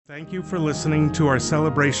Thank you for listening to our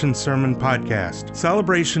Celebration Sermon Podcast.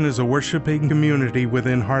 Celebration is a worshiping community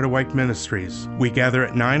within Harderwyk Ministries. We gather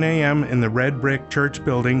at 9 a.m. in the Red Brick Church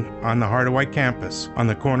building on the Harderwyk campus, on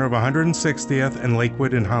the corner of 160th and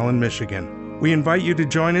Lakewood in Holland, Michigan. We invite you to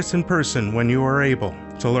join us in person when you are able.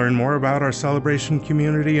 To learn more about our Celebration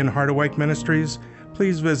community and Harderwyk Ministries,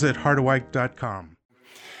 please visit harderwyk.com.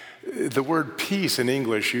 The word peace in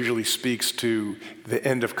English usually speaks to the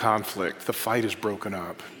end of conflict. The fight is broken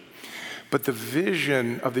up. But the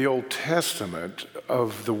vision of the Old Testament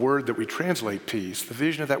of the word that we translate peace, the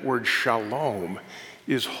vision of that word shalom,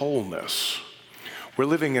 is wholeness. We're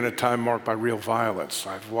living in a time marked by real violence.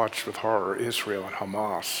 I've watched with horror Israel and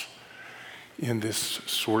Hamas in this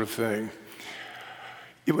sort of thing.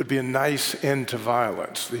 It would be a nice end to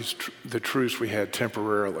violence, the truce we had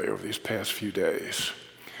temporarily over these past few days.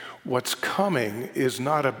 What's coming is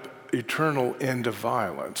not an eternal end of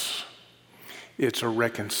violence. It's a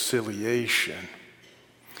reconciliation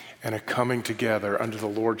and a coming together under the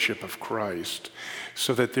lordship of Christ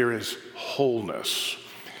so that there is wholeness.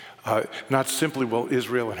 Not simply will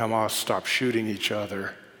Israel and Hamas stop shooting each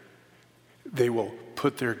other. They will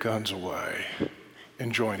put their guns away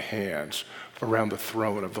and join hands around the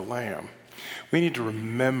throne of the Lamb. We need to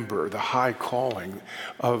remember the high calling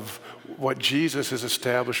of what Jesus has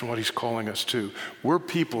established and what he's calling us to. We're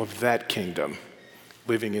people of that kingdom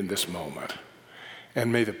living in this moment. And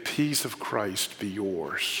may the peace of Christ be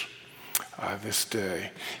yours this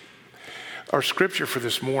day. Our scripture for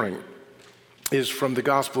this morning is from the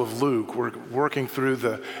Gospel of Luke. We're working through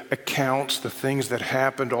the accounts, the things that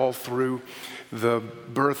happened all through the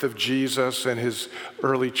birth of Jesus and his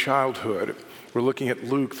early childhood. We're looking at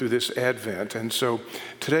Luke through this Advent. And so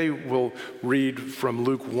today we'll read from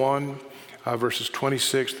Luke 1, verses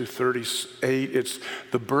 26 through 38. It's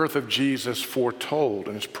the birth of Jesus foretold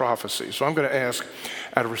in his prophecy. So I'm going to ask,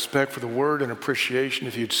 out of respect for the word and appreciation,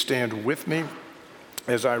 if you'd stand with me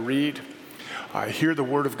as I read. I hear the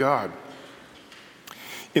word of God.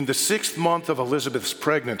 In the 6th month of Elizabeth's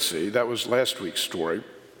pregnancy, that was last week's story,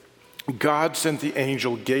 God sent the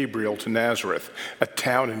angel Gabriel to Nazareth, a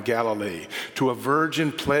town in Galilee, to a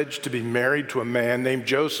virgin pledged to be married to a man named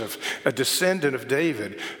Joseph, a descendant of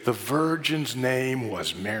David. The virgin's name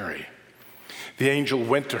was Mary. The angel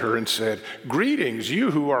went to her and said, "Greetings,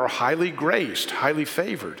 you who are highly graced, highly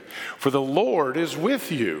favored, for the Lord is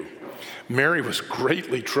with you." Mary was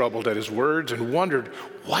greatly troubled at his words and wondered,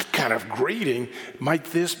 what kind of greeting might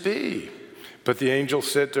this be? But the angel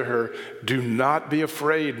said to her, "Do not be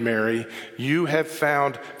afraid, Mary. You have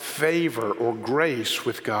found favor or grace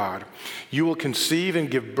with God. You will conceive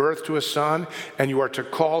and give birth to a son, and you are to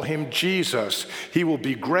call him Jesus. He will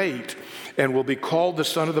be great and will be called the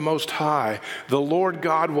Son of the Most High. The Lord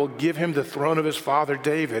God will give him the throne of his father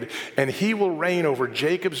David, and he will reign over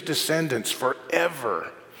Jacob's descendants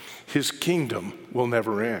forever. His kingdom will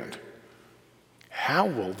never end." "How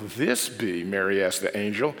will this be?" Mary asked the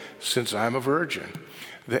angel, "since I'm a virgin?"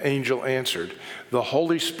 The angel answered, "The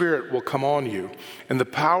Holy Spirit will come on you, and the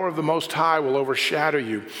power of the Most High will overshadow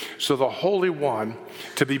you. So the Holy One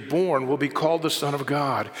to be born will be called the Son of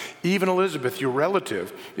God. Even Elizabeth, your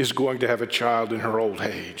relative, is going to have a child in her old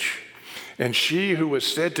age. And she who was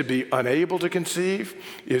said to be unable to conceive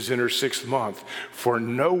is in her 6th month, for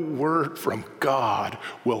no word from God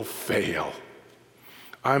will fail."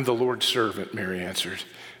 "I'm the Lord's servant," Mary answered.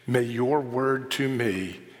 "May your word to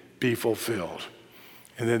me be fulfilled."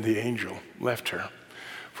 And then the angel left her.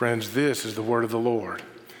 Friends, this is the word of the Lord.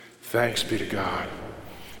 Thanks be to God.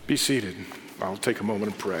 Be seated. I'll take a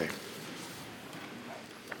moment and pray.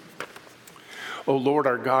 O Lord,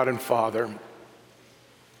 our God and Father,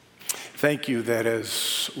 thank you that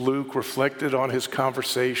as Luke reflected on his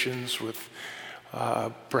conversations with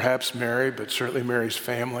perhaps Mary, but certainly Mary's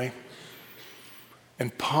family,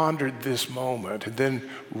 and pondered this moment and then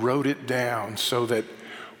wrote it down so that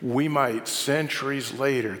we might, centuries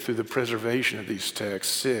later, through the preservation of these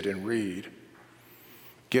texts, sit and read,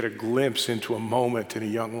 get a glimpse into a moment in a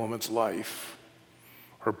young woman's life,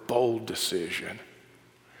 her bold decision.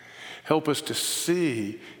 Help us to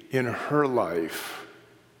see in her life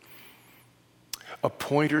a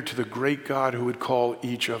pointer to the great God who would call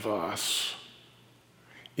each of us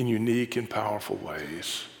in unique and powerful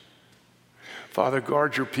ways. Father,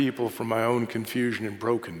 guard your people from my own confusion and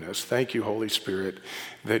brokenness. Thank you, Holy Spirit,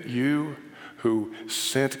 that you who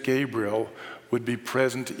sent Gabriel would be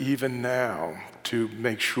present even now to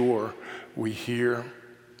make sure we hear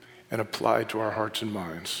and apply to our hearts and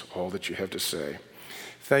minds all that you have to say.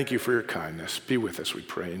 Thank you for your kindness. Be with us, we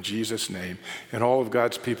pray, in Jesus' name. And all of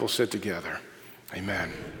God's people said together,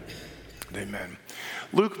 amen. Amen.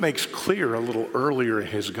 Luke makes clear a little earlier in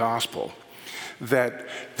his gospel that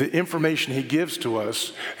the information he gives to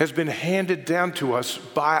us has been handed down to us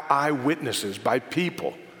by eyewitnesses, by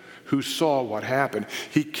people who saw what happened.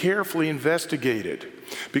 He carefully investigated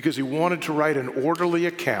because he wanted to write an orderly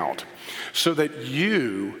account so that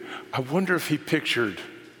I wonder if he pictured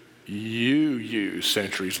you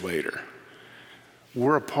centuries later.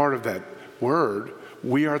 We're a part of that word.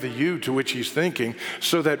 We are the you to which he's thinking,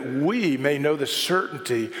 so that we may know the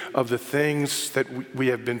certainty of the things that we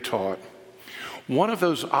have been taught. One of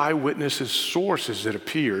those eyewitnesses' sources, it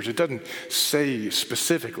appears, it doesn't say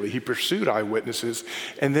specifically, he pursued eyewitnesses,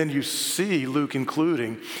 and then you see Luke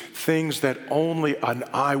including things that only an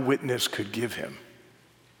eyewitness could give him.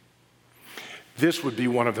 This would be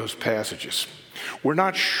one of those passages. We're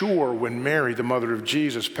not sure when Mary, the mother of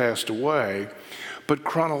Jesus, passed away, but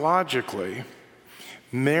chronologically,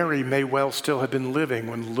 Mary may well still have been living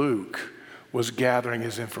when Luke was gathering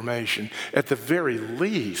his information. At the very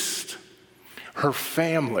least, her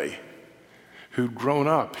family, who'd grown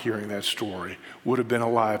up hearing that story, would have been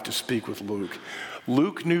alive to speak with Luke.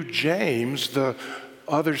 Luke knew James, the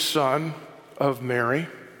other son of Mary.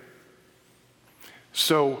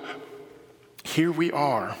 So here we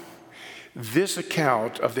are. This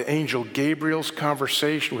account of the angel Gabriel's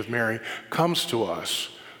conversation with Mary comes to us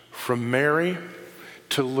from Mary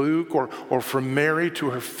to Luke, or from Mary to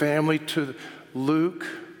her family to Luke,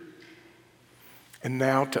 and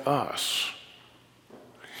now to us.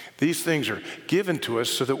 These things are given to us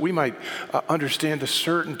so that we might understand the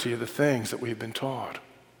certainty of the things that we've been taught.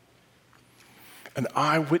 An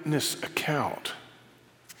eyewitness account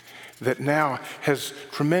that now has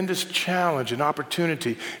tremendous challenge and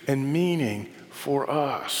opportunity and meaning for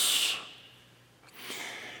us.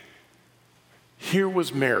 Here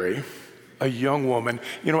was Mary, a young woman.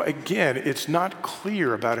 Again, it's not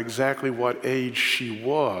clear about exactly what age she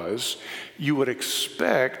was. You would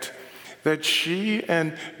expect that she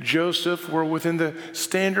and Joseph were within the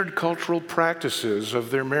standard cultural practices of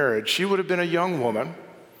their marriage. She would have been a young woman.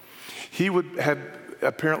 He would have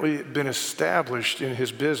apparently been established in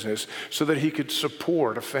his business so that he could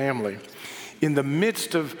support a family. In the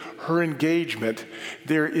midst of her engagement,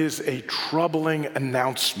 there is a troubling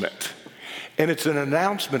announcement. And it's an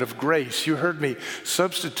announcement of grace. You heard me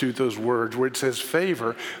substitute those words where it says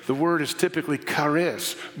favor. The word is typically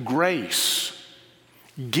charis, grace,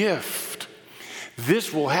 gift.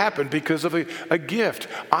 This will happen because of a gift.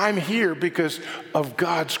 I'm here because of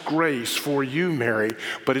God's grace for you, Mary,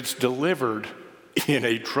 but it's delivered in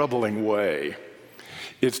a troubling way.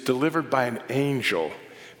 It's delivered by an angel.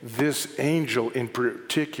 This angel in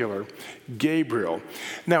particular, Gabriel.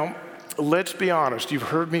 Now, let's be honest. You've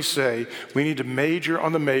heard me say we need to major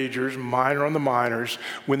on the majors, minor on the minors.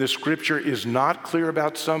 When the scripture is not clear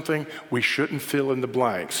about something, we shouldn't fill in the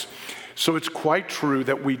blanks. So it's quite true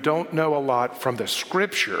that we don't know a lot from the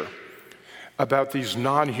scripture about these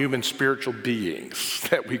non-human spiritual beings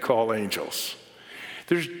that we call angels.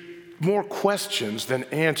 There's more questions than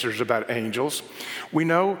answers about angels. We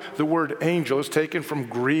know the word angel is taken from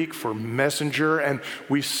Greek for messenger, and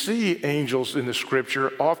we see angels in the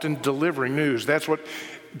scripture often delivering news. That's what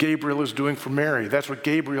Gabriel is doing for Mary. That's what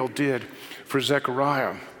Gabriel did for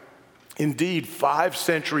Zechariah. Indeed, 5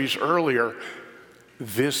 centuries earlier,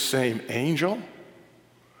 this same angel,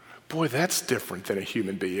 boy, that's different than a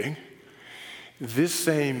human being. This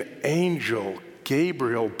same angel,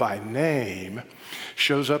 Gabriel by name,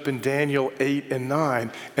 shows up in Daniel 8 and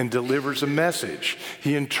 9 and delivers a message.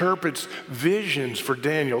 He interprets visions for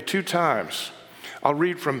Daniel 2 times. I'll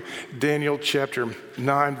read from Daniel chapter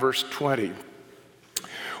 9, verse 20.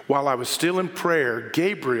 While I was still in prayer,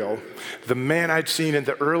 Gabriel, the man I'd seen in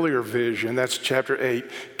the earlier vision, that's chapter 8,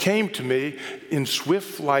 came to me in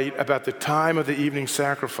swift flight about the time of the evening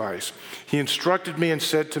sacrifice. He instructed me and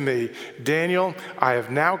said to me, Daniel, I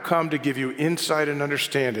have now come to give you insight and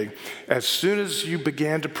understanding. As soon as you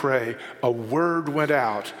began to pray, a word went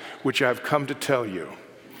out, which I have come to tell you.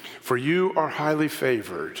 For you are highly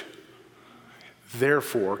favored.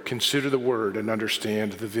 Therefore, consider the word and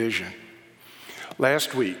understand the vision.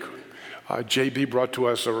 Last week, JB brought to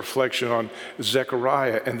us a reflection on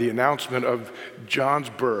Zechariah and the announcement of John's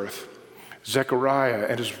birth. Zechariah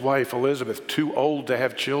and his wife Elizabeth, too old to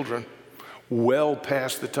have children, well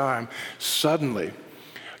past the time. Suddenly,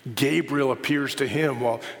 Gabriel appears to him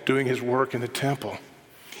while doing his work in the temple.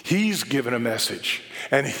 He's given a message,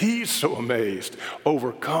 and he's so amazed,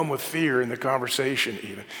 overcome with fear in the conversation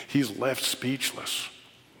even. He's left speechless.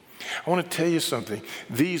 I want to tell you something.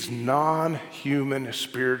 These non-human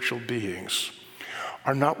spiritual beings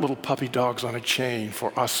are not little puppy dogs on a chain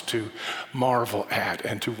for us to marvel at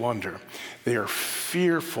and to wonder. They are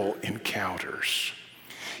fearful encounters.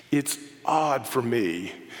 It's odd for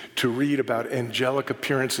me to read about angelic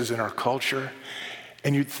appearances in our culture,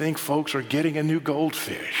 and you'd think folks are getting a new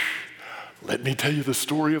goldfish. Let me tell you the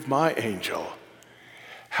story of my angel.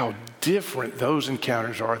 How different those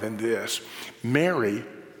encounters are than this. Mary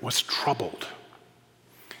was troubled.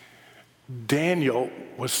 Daniel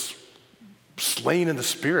was slain in the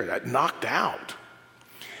spirit, knocked out.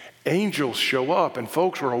 Angels show up and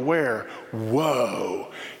folks are aware,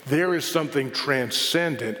 whoa, there is something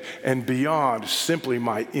transcendent and beyond simply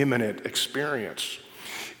my imminent experience.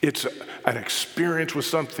 It's an experience with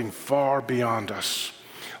something far beyond us.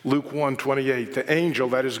 Luke 1:28, the angel,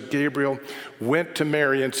 that is Gabriel, went to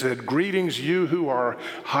Mary and said, "Greetings, you who are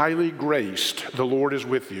highly graced, the Lord is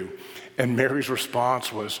with you." And Mary's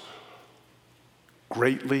response was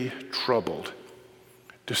greatly troubled,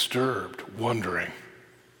 disturbed, wondering.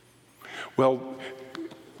 Well,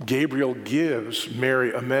 Gabriel gives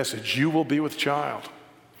Mary a message. You will be with child,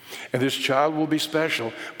 and this child will be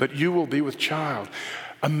special, but you will be with child.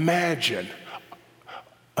 Imagine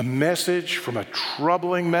a message from a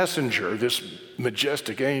troubling messenger, this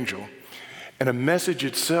majestic angel, and a message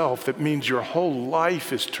itself that means your whole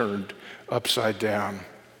life is turned upside down.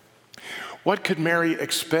 What could Mary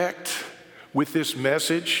expect with this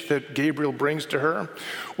message that Gabriel brings to her?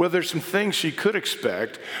 Well, there's some things she could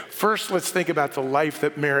expect. First, let's think about the life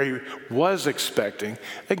that Mary was expecting.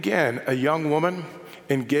 Again, a young woman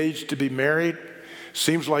engaged to be married.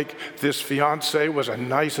 Seems like this fiance was a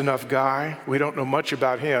nice enough guy. We don't know much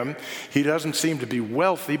about him. He doesn't seem to be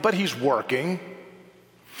wealthy, but he's working.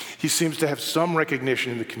 He seems to have some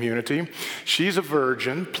recognition in the community. She's a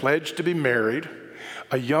virgin, pledged to be married,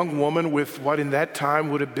 a young woman with what in that time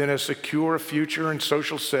would have been as secure a future and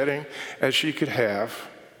social setting as she could have.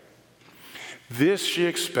 This she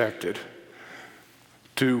expected,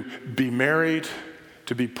 to be married,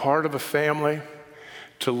 to be part of a family,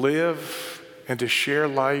 to live and to share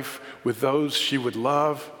life with those she would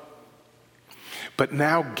love. But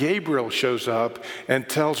now Gabriel shows up and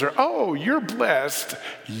tells her, oh, you're blessed,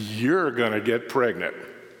 you're going to get pregnant.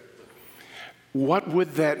 What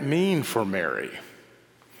would that mean for Mary?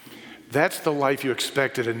 That's the life you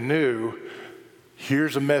expected and knew.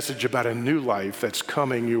 Here's a message about a new life that's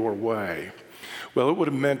coming your way. Well, it would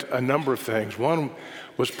have meant a number of things. One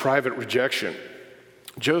was private rejection.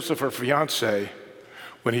 Joseph, her fiance,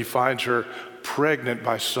 when he finds her pregnant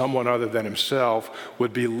by someone other than himself,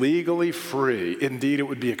 would be legally free. Indeed, it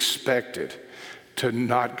would be expected to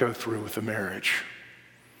not go through with the marriage.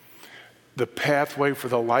 The pathway for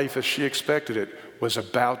the life as she expected it was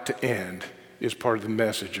about to end is part of the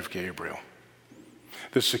message of Gabriel.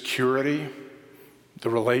 The security,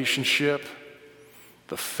 the relationship,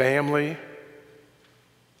 the family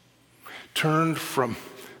turned from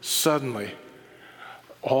suddenly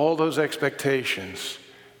all those expectations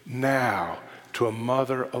now to a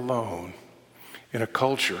mother alone in a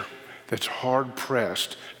culture that's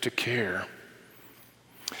hard-pressed to care.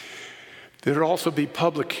 There'd also be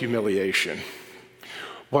public humiliation.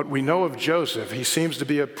 What we know of Joseph, he seems to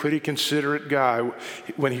be a pretty considerate guy.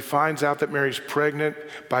 When he finds out that Mary's pregnant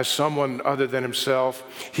by someone other than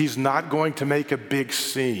himself, he's not going to make a big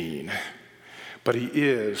scene, but he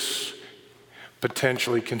is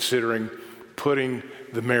potentially considering putting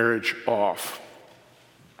the marriage off.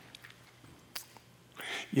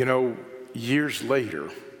 You know, years later,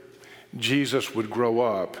 Jesus would grow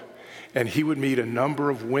up and he would meet a number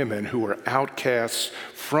of women who were outcasts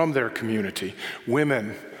from their community.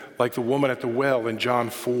 Women like the woman at the well in John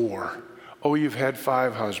 4. Oh, you've had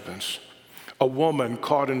 5 husbands. A woman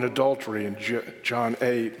caught in adultery in John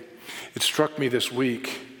 8. It struck me this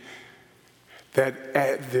week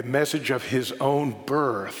that the message of his own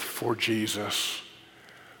birth for Jesus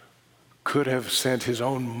could have sent his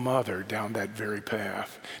own mother down that very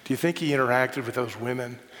path. Do you think he interacted with those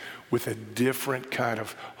women with a different kind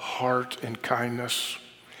of heart and kindness?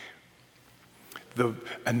 The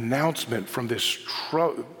announcement from this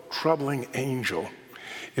troubling angel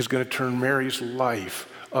is going to turn Mary's life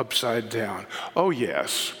upside down. Oh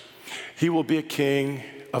yes, he will be a king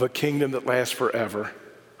of a kingdom that lasts forever.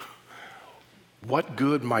 What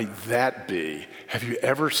good might that be? Have you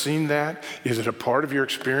ever seen that? Is it a part of your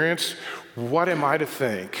experience? What am I to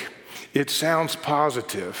think? It sounds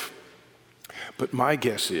positive, but my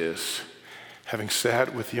guess is, having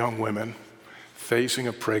sat with young women facing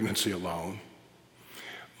a pregnancy alone,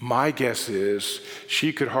 my guess is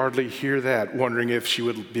she could hardly hear that, wondering if she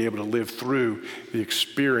would be able to live through the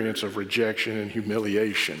experience of rejection and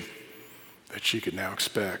humiliation that she could now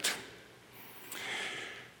expect.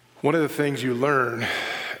 One of the things you learn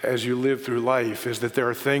as you live through life is that there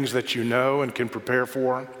are things that you know and can prepare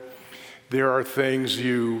for. There are things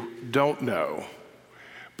you don't know,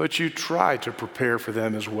 but you try to prepare for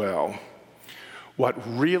them as well. What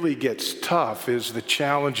really gets tough is the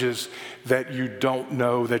challenges that you don't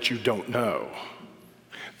know, the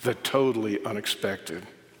totally unexpected.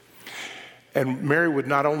 And Mary would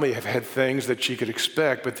not only have had things that she could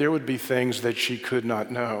expect, but there would be things that she could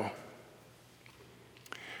not know.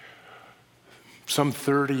 Some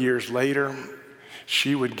 30 years later,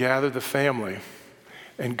 she would gather the family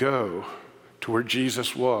and go to where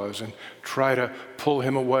Jesus was and try to pull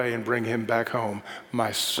him away and bring him back home.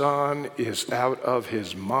 My son is out of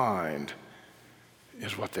his mind,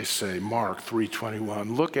 is what they say, Mark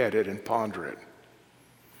 3:21. Look at it and ponder it.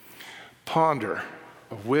 Ponder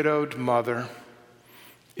a widowed mother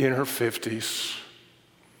in her 50s.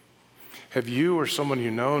 Have you or someone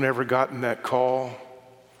you know ever gotten that call?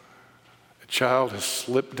 A child has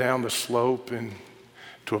slipped down the slope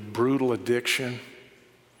into a brutal addiction,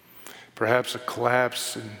 perhaps a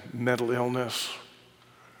collapse in mental illness.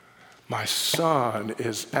 My son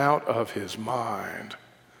is out of his mind.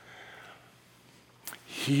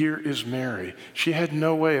 Here is Mary. She had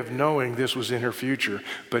no way of knowing this was in her future,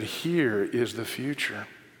 but here is the future.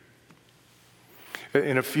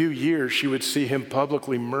 In a few years, she would see him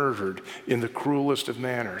publicly murdered in the cruelest of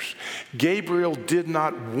manners. Gabriel did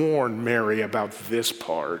not warn Mary about this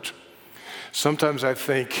part. Sometimes I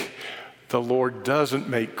think the Lord doesn't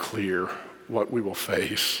make clear what we will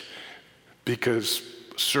face, because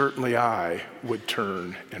certainly I would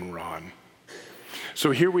turn and run.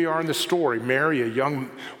 So here we are in the story. Mary, a young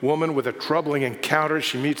woman with a troubling encounter,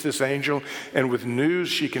 she meets this angel, and with news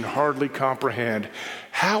she can hardly comprehend.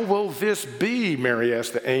 How will this be, Mary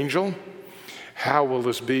asked the angel. How will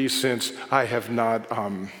this be since I have not...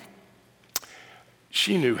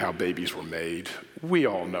 She knew how babies were made. We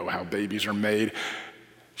all know how babies are made.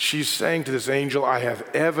 She's saying to this angel, I have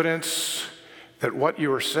evidence that what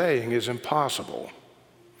you are saying is impossible.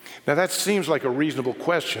 Now that seems like a reasonable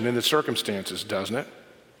question in the circumstances, doesn't it?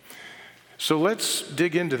 So let's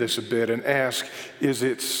dig into this a bit and ask, is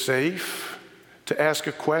it safe to ask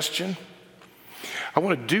a question? I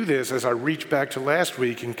want to do this as I reach back to last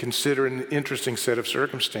week and consider an interesting set of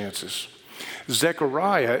circumstances.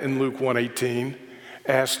 Zechariah in Luke 1:18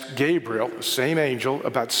 asked Gabriel, the same angel,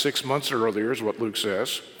 about 6 months earlier, is what Luke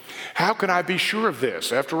says, how can I be sure of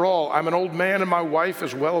this? After all, I'm an old man and my wife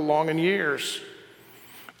is well along in years.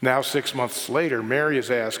 Now 6 months later, Mary is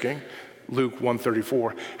asking, Luke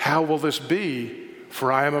 1:34, how will this be,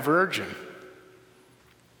 for I am a virgin?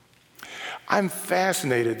 I'm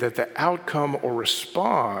fascinated that the outcome or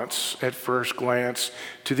response at first glance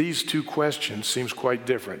to these two questions seems quite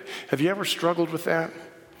different. Have you ever struggled with that?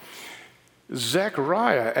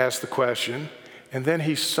 Zechariah asked the question, and then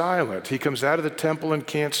he's silent. He comes out of the temple and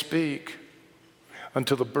can't speak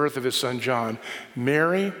until the birth of his son John.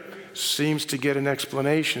 Mary seems to get an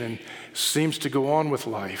explanation and seems to go on with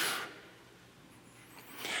life.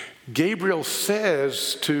 Gabriel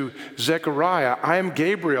says to Zechariah, I am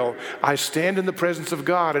Gabriel. I stand in the presence of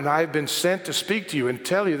God, and I have been sent to speak to you and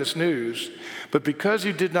tell you this news. But because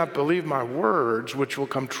you did not believe my words, which will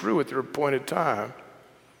come true at their appointed time,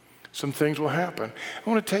 some things will happen. I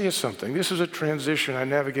want to tell you something. This is a transition I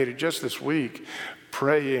navigated just this week,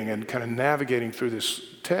 praying and kind of navigating through this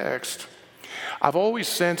text. I've always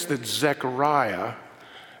sensed that Zechariah,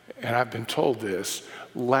 and I've been told this,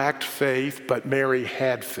 lacked faith, but Mary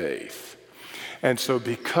had faith. And so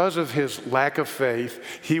because of his lack of faith,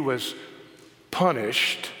 he was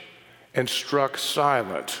punished and struck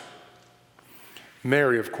silent.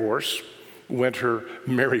 Mary, of course, went her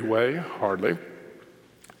merry way, hardly.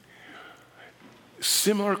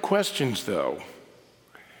 Similar questions, though.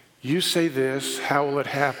 You say this, how will it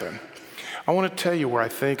happen? I want to tell you where I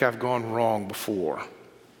think I've gone wrong before.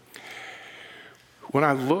 When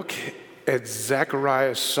I look at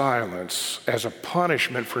Zechariah's silence as a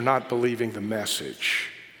punishment for not believing the message,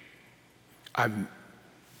 I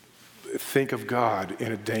think of God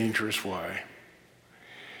in a dangerous way.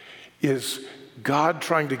 Is God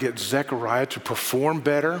trying to get Zechariah to perform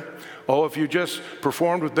better? Oh, if you just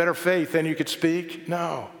performed with better faith, then you could speak?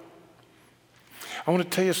 No. I want to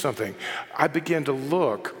tell you something. I began to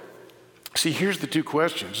look. See, here's the two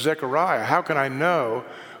questions. Zechariah, how can I know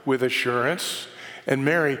with assurance? And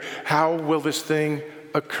Mary, how will this thing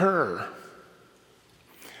occur?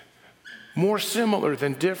 More similar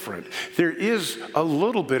than different. There is a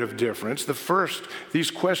little bit of difference. The first,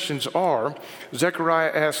 these questions are,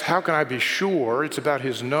 Zechariah asks, how can I be sure? It's about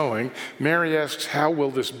his knowing. Mary asks, how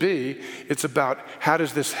will this be? It's about, how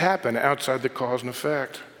does this happen outside the cause and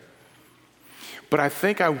effect? But I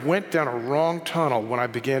think I went down a wrong tunnel when I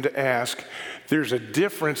began to ask, there's a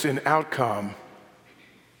difference in outcome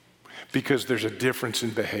because there's a difference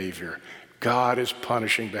in behavior. God is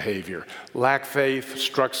punishing behavior. Lack faith,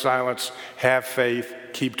 struck silence, have faith,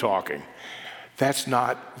 keep talking. That's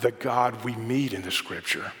not the God we meet in the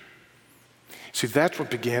Scripture. See, that's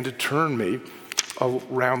what began to turn me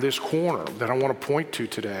around this corner that I want to point to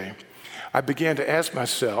today. I began to ask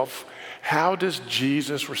myself, how does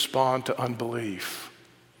Jesus respond to unbelief?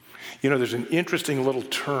 You know, there's an interesting little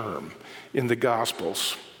term in the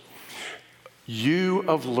Gospels. You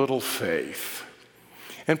of little faith.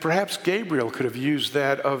 And perhaps Gabriel could have used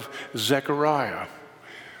that of Zechariah.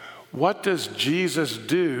 What does Jesus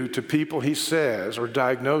do to people he says or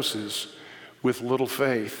diagnoses with little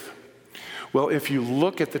faith? Well, if you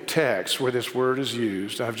look at the text where this word is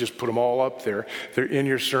used, I've just put them all up there. They're in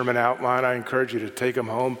your sermon outline. I encourage you to take them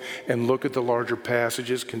home and look at the larger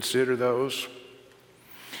passages, consider those.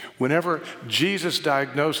 Whenever Jesus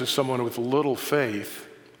diagnoses someone with little faith,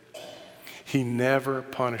 he never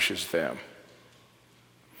punishes them.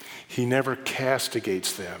 He never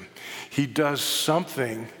castigates them. He does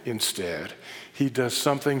something instead. He does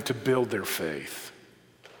something to build their faith.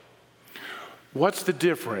 What's the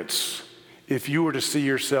difference if you were to see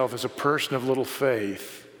yourself as a person of little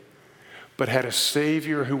faith, but had a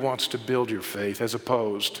Savior who wants to build your faith, as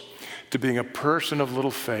opposed to being a person of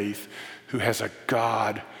little faith who has a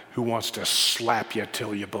God who wants to slap you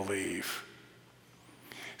till you believe?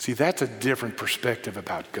 See, that's a different perspective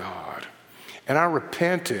about God. And I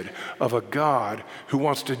repented of a God who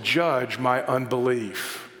wants to judge my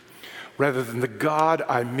unbelief, rather than the God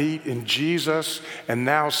I meet in Jesus and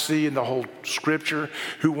now see in the whole Scripture,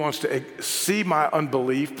 who wants to see my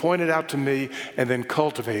unbelief, point it out to me, and then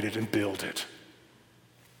cultivate it and build it.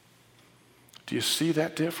 Do you see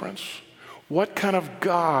that difference? What kind of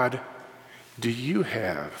God do you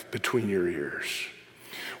have between your ears?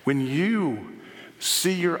 When you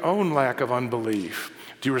see your own lack of unbelief,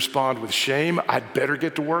 do you respond with shame? I'd better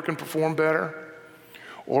get to work and perform better?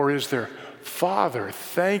 Or is there, Father,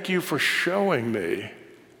 thank you for showing me.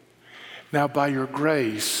 Now by your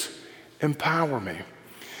grace, empower me.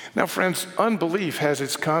 Now friends, unbelief has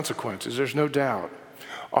its consequences, there's no doubt.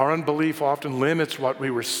 Our unbelief often limits what we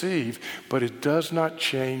receive, but it does not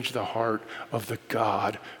change the heart of the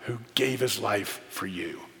God who gave his life for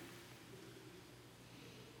you.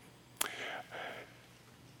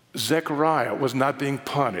 Zechariah was not being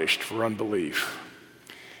punished for unbelief.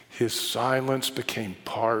 His silence became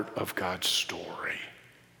part of God's story.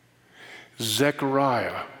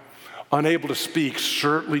 Zechariah, unable to speak,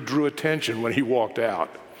 certainly drew attention when he walked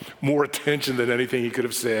out. More attention than anything he could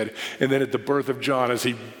have said. And then at the birth of John, as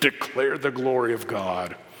he declared the glory of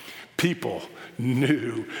God, people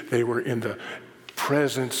knew they were in the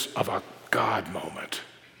presence of a God moment.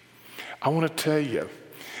 I want to tell you,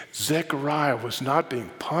 Zechariah was not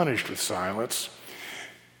being punished with silence.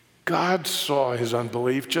 God saw his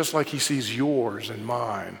unbelief just like he sees yours and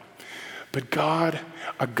mine. But God,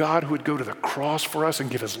 a God who would go to the cross for us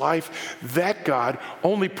and give his life, that God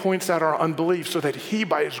only points out our unbelief so that he,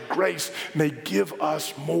 by his grace, may give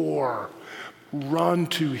us more. Run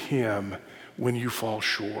to him when you fall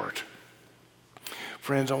short.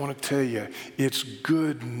 Friends, I want to tell you, it's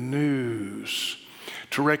good news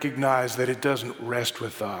to recognize that it doesn't rest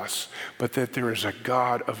with us, but that there is a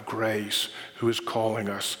God of grace who is calling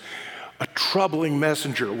us. A troubling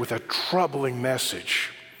messenger with a troubling message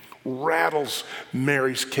rattles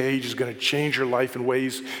Mary's cage, is going to change her life in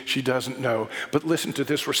ways she doesn't know. But listen to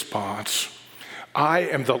this response. I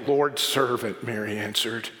am the Lord's servant, Mary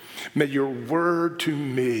answered. May your word to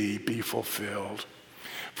me be fulfilled.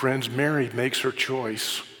 Friends, Mary makes her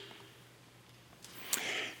choice.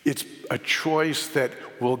 It's a choice that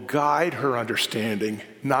will guide her understanding,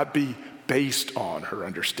 not be based on her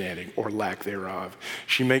understanding or lack thereof.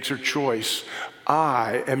 She makes her choice.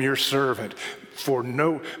 I am your servant.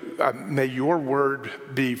 May your word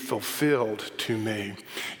be fulfilled to me.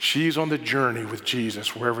 She's on the journey with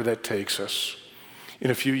Jesus, wherever that takes us. In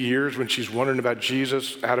a few years, when she's wondering about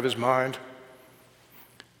Jesus out of his mind,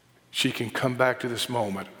 she can come back to this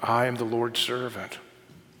moment. I am the Lord's servant.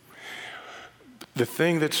 The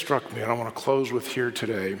thing that struck me, and I want to close with here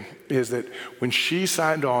today, is that when she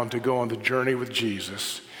signed on to go on the journey with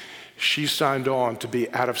Jesus, she signed on to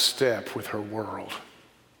be out of step with her world.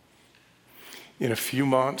 In a few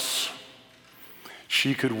months,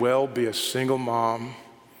 she could well be a single mom,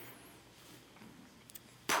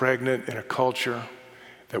 pregnant in a culture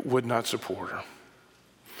that would not support her.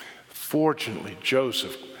 Fortunately,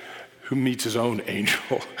 Joseph, who meets his own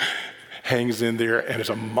angel, hangs in there and is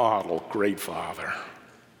a model great father.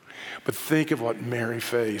 But think of what Mary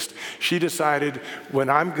faced. She decided, when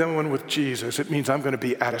I'm going with Jesus, it means I'm going to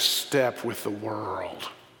be out of step with the world.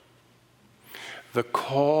 The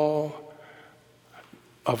call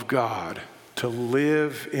of God to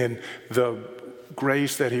live in the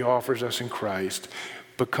grace that he offers us in Christ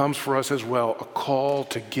becomes for us as well a call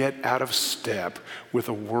to get out of step with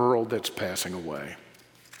a world that's passing away.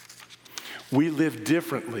 We live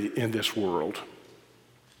differently in this world,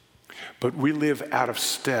 but we live out of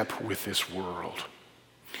step with this world.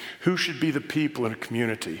 Who should be the people in a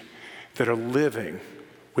community that are living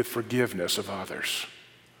with forgiveness of others?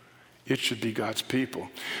 It should be God's people.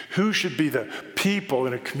 Who should be the people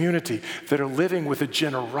in a community that are living with a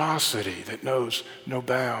generosity that knows no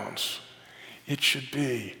bounds? It should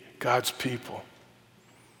be God's people.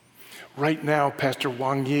 Right now, Pastor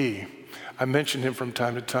Wang Yi, I mention him from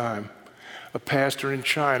time to time, a pastor in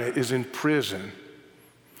China, is in prison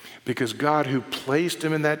because God, who placed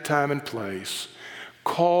him in that time and place,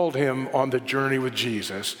 called him on the journey with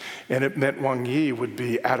Jesus, and it meant Wang Yi would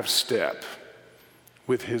be out of step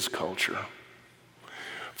with his culture.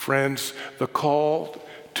 Friends, the call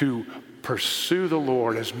to pursue the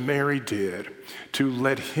Lord as Mary did, to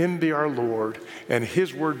let him be our Lord and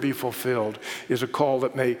his word be fulfilled, is a call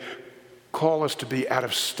that may call us to be out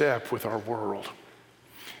of step with our world,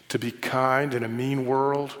 to be kind in a mean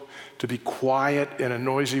world, to be quiet in a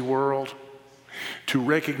noisy world, to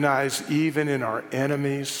recognize even in our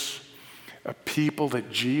enemies a people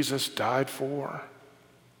that Jesus died for,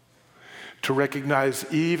 to recognize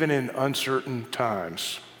even in uncertain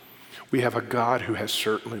times we have a God who has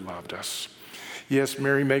certainly loved us. Yes,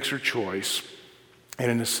 Mary makes her choice. And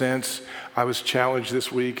in a sense, I was challenged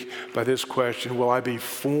this week by this question: will I be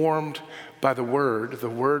formed by the Word? The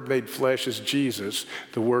Word made flesh is Jesus.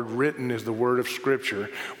 The Word written is the Word of Scripture,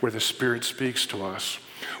 where the Spirit speaks to us.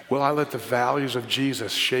 Will I let the values of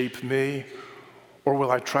Jesus shape me? Or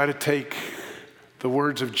will I try to take the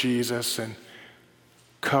words of Jesus and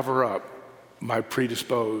cover up my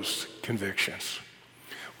predisposed convictions?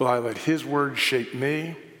 Will I let his word shape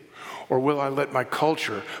me? Or will I let my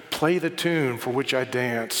culture play the tune for which I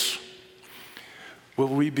dance? Will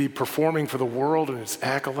we be performing for the world and its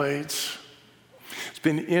accolades? It's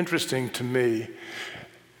been interesting to me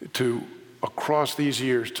across these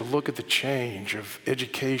years to look at the change of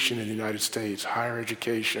education in the United States, higher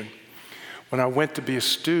education. When I went to be a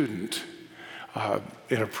student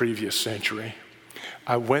in a previous century,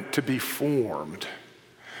 I went to be formed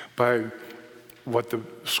by what the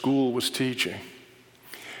school was teaching.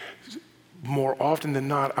 More often than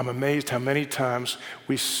not, I'm amazed how many times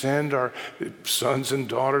we send our sons and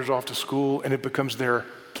daughters off to school and it becomes their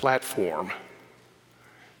platform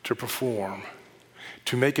to perform,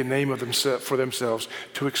 to make a name of for themselves,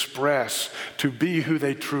 to express, to be who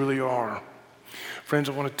they truly are. Friends,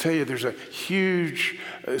 I want to tell you there's a huge,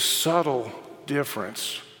 subtle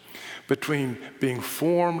difference between being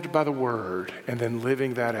formed by the Word and then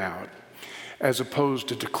living that out, as opposed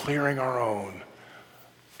to declaring our own.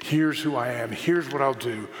 Here's who I am, here's what I'll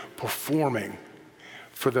do, performing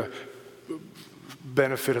for the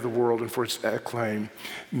benefit of the world and for its acclaim.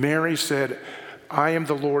 Mary said, I am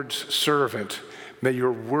the Lord's servant. May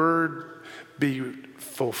your word be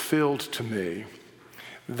fulfilled to me.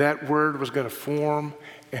 That word was going to form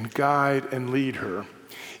and guide and lead her,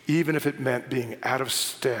 even if it meant being out of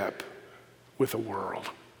step with the world.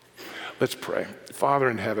 Let's pray. Father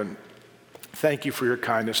in heaven, thank you for your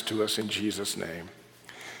kindness to us in Jesus' name.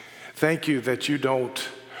 Thank you that you don't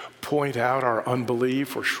point out our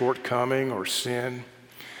unbelief or shortcoming or sin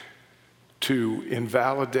to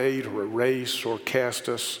invalidate or erase or cast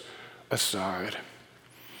us aside.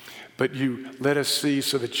 But you let us see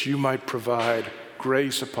so that you might provide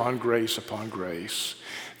grace upon grace upon grace.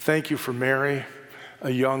 Thank you for Mary, a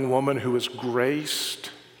young woman who was graced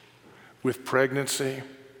with pregnancy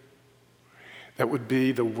that would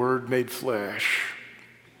be the Word made flesh,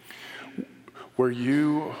 where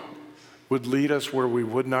you would lead us where we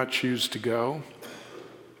would not choose to go,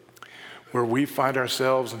 where we find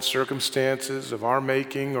ourselves in circumstances of our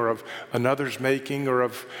making or of another's making or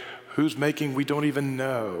of whose making we don't even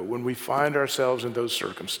know, when we find ourselves in those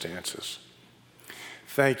circumstances.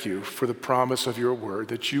 Thank you for the promise of your word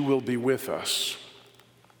that you will be with us.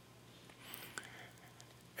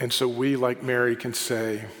 And so we, like Mary, can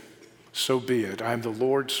say, so be it. I am the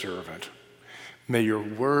Lord's servant. May your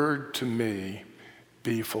word to me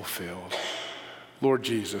be fulfilled. Lord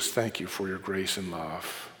Jesus, thank you for your grace and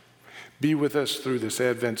love. Be with us through this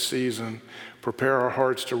Advent season. Prepare our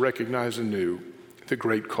hearts to recognize anew the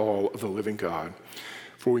great call of the living God.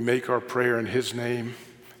 For we make our prayer in his name,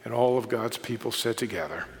 and all of God's people said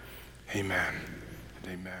together, amen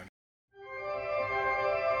and amen.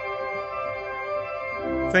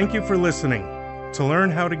 Thank you for listening. To learn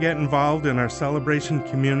how to get involved in our celebration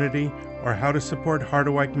community or how to support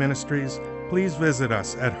Harderwyk Ministries, please visit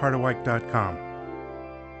us at harderwyk.com.